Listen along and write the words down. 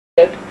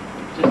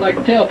just like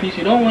the tailpiece,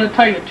 you don't want to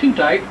tighten it too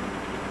tight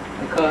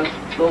because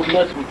those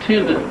nuts will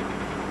tend to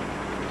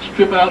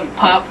strip out and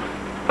pop.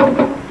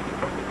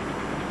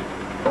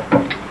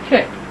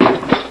 Okay.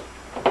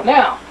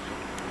 Now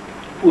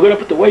we're going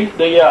to put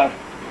the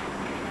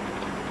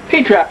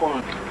P-trap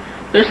on.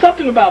 There's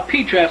something about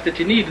P-traps that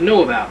you need to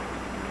know about.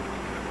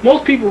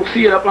 Most people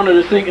see it up under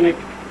the sink and think,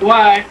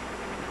 why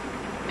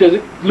does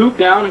it loop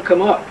down and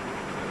come up?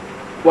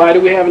 Why do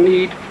we have a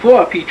need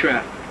for a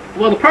P-trap?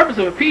 Well, the purpose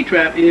of a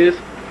P-trap is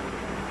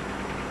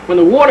when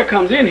the water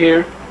comes in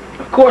here,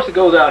 of course it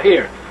goes out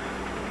here.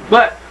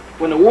 But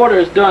when the water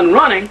is done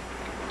running,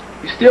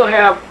 you still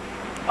have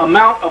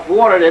amount of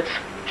water that's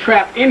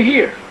trapped in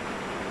here.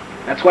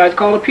 That's why it's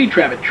called a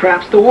P-trap. It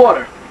traps the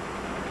water.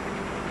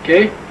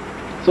 Okay?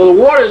 So the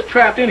water is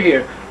trapped in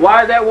here.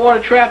 Why is that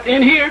water trapped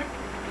in here?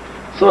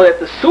 So that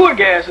the sewer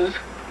gases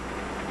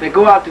that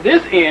go out to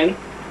this end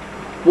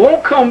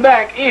won't come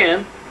back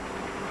in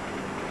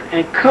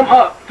and come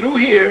up through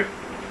here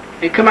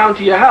and come out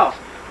into your house.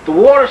 The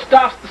water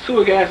stops the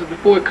sewer gases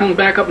before it comes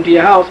back up into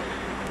your house,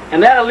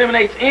 and that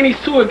eliminates any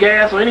sewer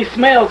gas or any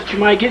smells that you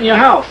might get in your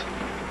house.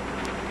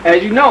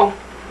 As you know,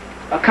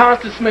 a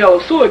constant smell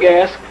of sewer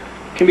gas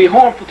can be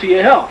harmful to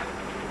your health.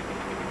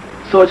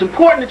 So it's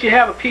important that you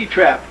have a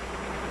P-trap.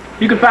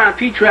 You can find a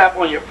P-trap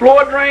on your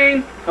floor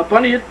drain, up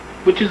under your,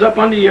 which is up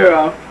under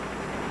your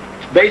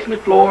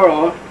basement floor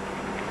or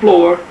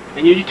floor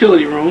in your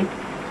utility room.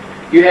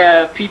 You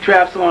have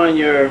P-traps on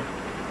your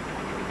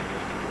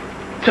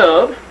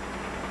tub,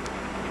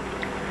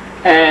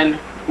 and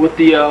with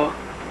the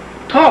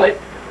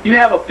toilet, you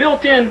have a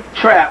built-in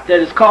trap that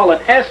is called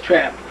an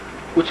S-trap,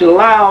 which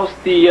allows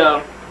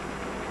the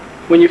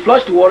when you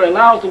flush the water, it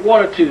allows the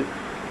water to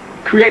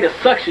create a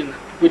suction,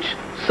 which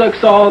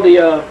sucks all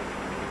the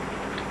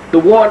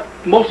water,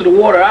 most of the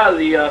water out of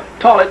the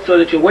toilet, so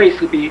that your waste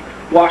could be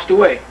washed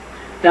away.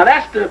 Now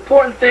that's the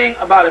important thing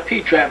about a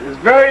P-trap. It's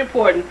very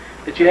important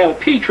that you have a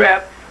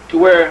P-trap to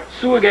where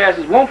sewer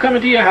gases won't come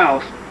into your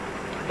house.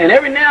 And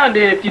every now and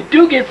then, if you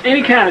do get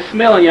any kind of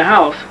smell in your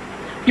house,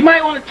 you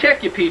might want to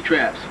check your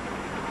P-traps.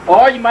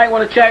 Or you might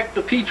want to check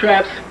the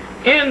P-traps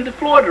in the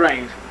floor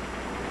drains.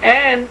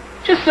 And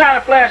just shine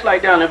a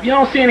flashlight down. If you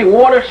don't see any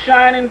water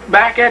shining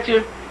back at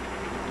you,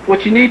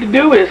 what you need to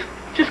do is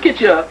just get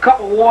you a cup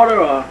of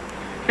water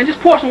and just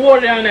pour some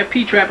water down in that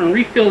P-trap and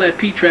refill that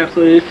P-trap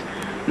so that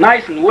it's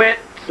nice and wet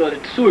so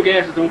that the sewer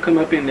gases don't come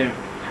up in there.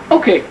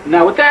 Okay,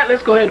 now with that,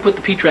 let's go ahead and put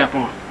the P-trap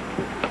on.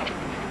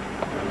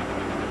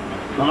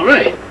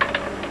 Alright,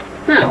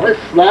 now let's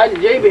slide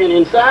the J-bend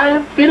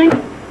inside, fitting,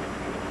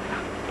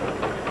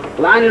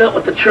 line it up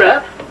with the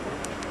trap.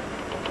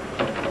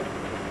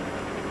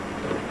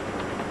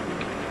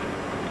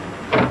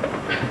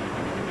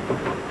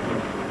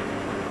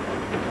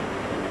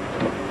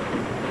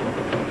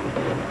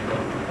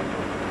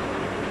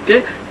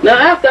 Okay, now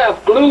after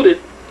I've glued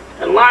it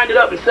and lined it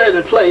up and set it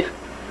in place,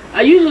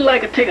 I usually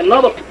like to take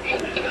another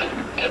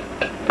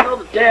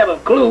dab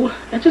of glue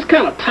and just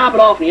kind of top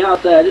it off on the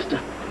outside just to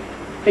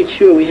make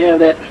sure we have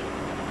that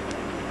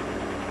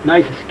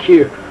nice and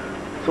secure.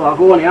 So I'll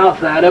go on the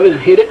outside of it and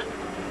hit it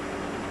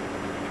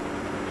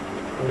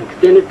with an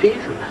extended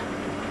piece and